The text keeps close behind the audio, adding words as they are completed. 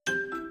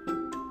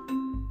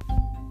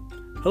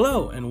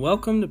Hello, and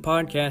welcome to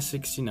Podcast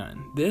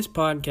 69. This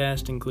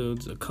podcast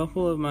includes a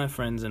couple of my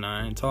friends and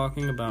I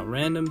talking about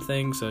random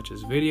things such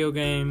as video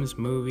games,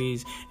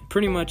 movies, and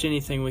pretty much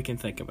anything we can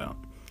think about.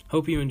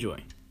 Hope you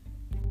enjoy.